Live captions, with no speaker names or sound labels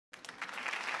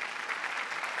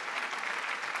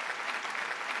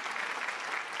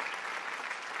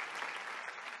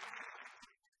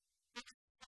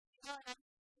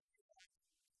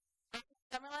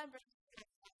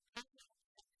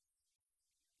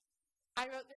I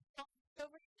wrote this song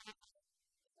over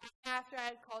after I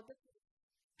had called the police.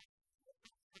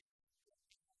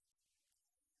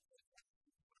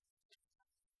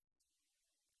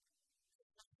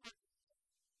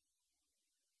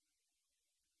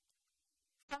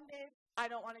 Some days I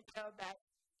don't want to go to bed.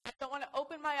 I don't want to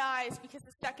open my eyes because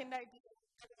the second I do,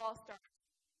 it all starts.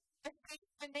 I think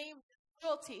the name is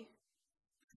cruelty.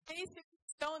 Basic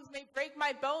stones may break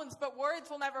my bones, but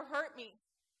words will never hurt me.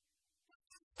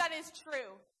 That is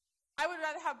true. I would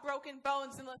rather have broken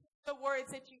bones than listen to the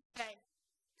words that you say,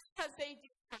 because they do.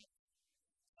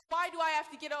 Why do I have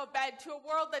to get out of bed to a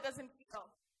world that doesn't feel?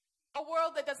 A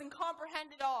world that doesn't comprehend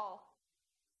it all?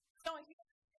 Don't hear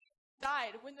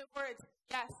died when the words,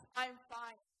 yes, I'm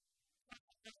fine.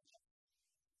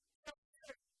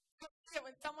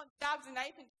 When someone stabs a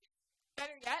knife in you,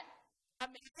 better yet, a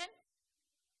man,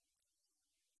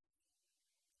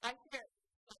 I hear it.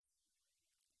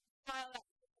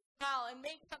 Smile and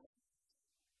make something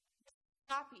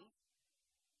happy.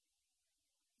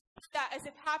 That as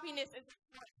if happiness is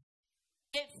important.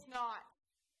 It's not.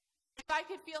 If I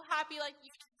could feel happy like you,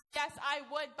 yes, I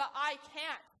would, but I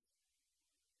can't.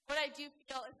 What I do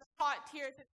feel is the hot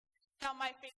tears that down my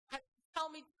face.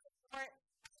 Tell me to it.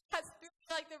 Cuts through me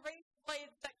like the razor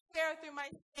blades that tear through my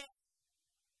skin.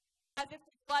 As if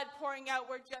the blood pouring out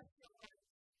were just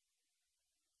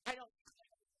I don't.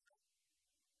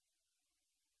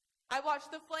 I watch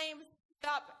the flames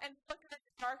up and flicker at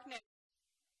the darkness.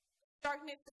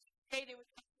 Darkness that created with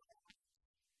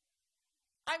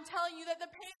I'm telling you that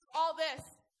the pain of all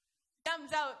this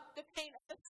numbs out the pain of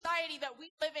the society that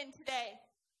we live in today.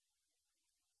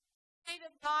 State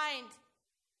of mind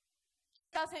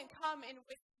doesn't come in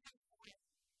with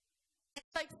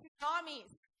it's like tsunamis.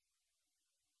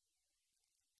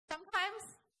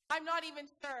 Sometimes I'm not even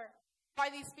sure why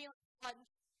these feelings flood.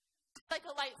 It's like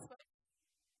a light switch.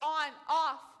 On,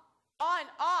 off, on,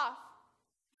 off.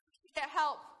 Get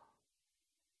help.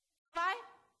 Why?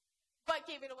 What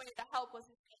gave it away? The help was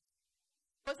me.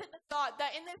 Was it the thought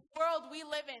that in this world we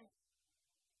live in,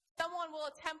 someone will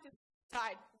attempt to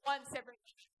suicide once every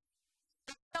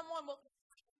year? Someone will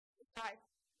suicide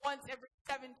once every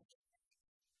 7 years.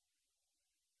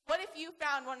 What if you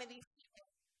found one of these people?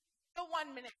 The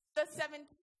 1 minute, the 7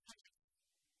 years.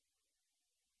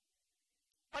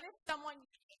 What if someone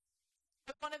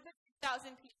was one of the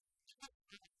 2,000 people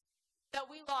that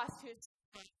we lost to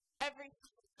every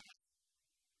single day?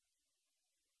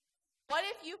 What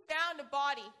if you found a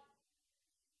body,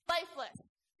 lifeless,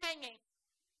 hanging,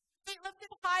 feet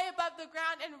lifted high above the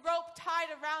ground and rope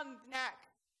tied around the neck?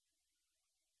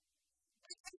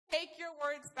 Take your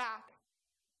words back.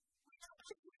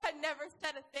 You had never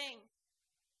said a thing.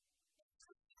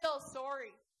 I'm still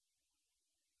sorry.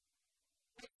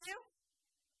 Would you?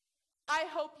 I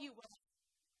hope you will.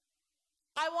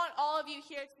 I want all of you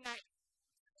here tonight.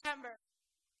 Remember,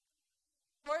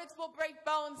 words will break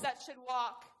bones that should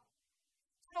walk.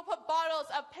 We'll put bottles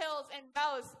of pills in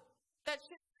mouths that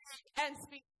should drink and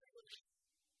speak.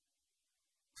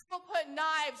 We'll put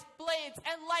knives, blades,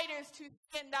 and lighters to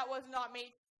skin that was not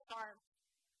made to harm.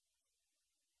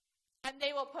 And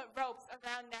they will put ropes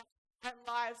around necks and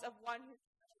lives of one who.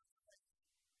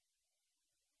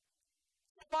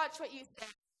 Watch what you say.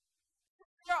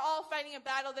 You're all fighting a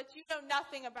battle that you know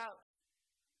nothing about.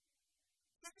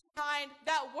 Keep in mind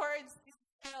that words do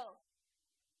kill.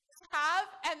 They have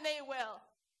and they will.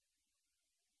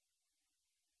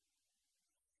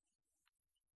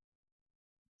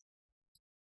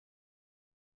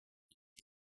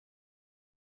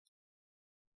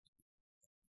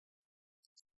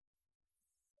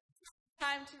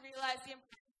 Time to realize the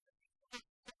importance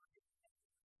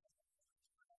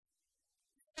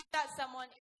that someone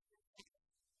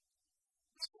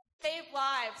save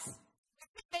lives. We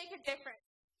can make a difference.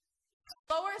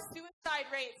 Lower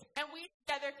suicide rates, and we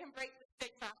together can break the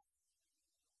stigma.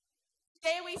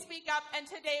 Today we speak up, and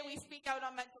today we speak out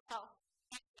on mental health.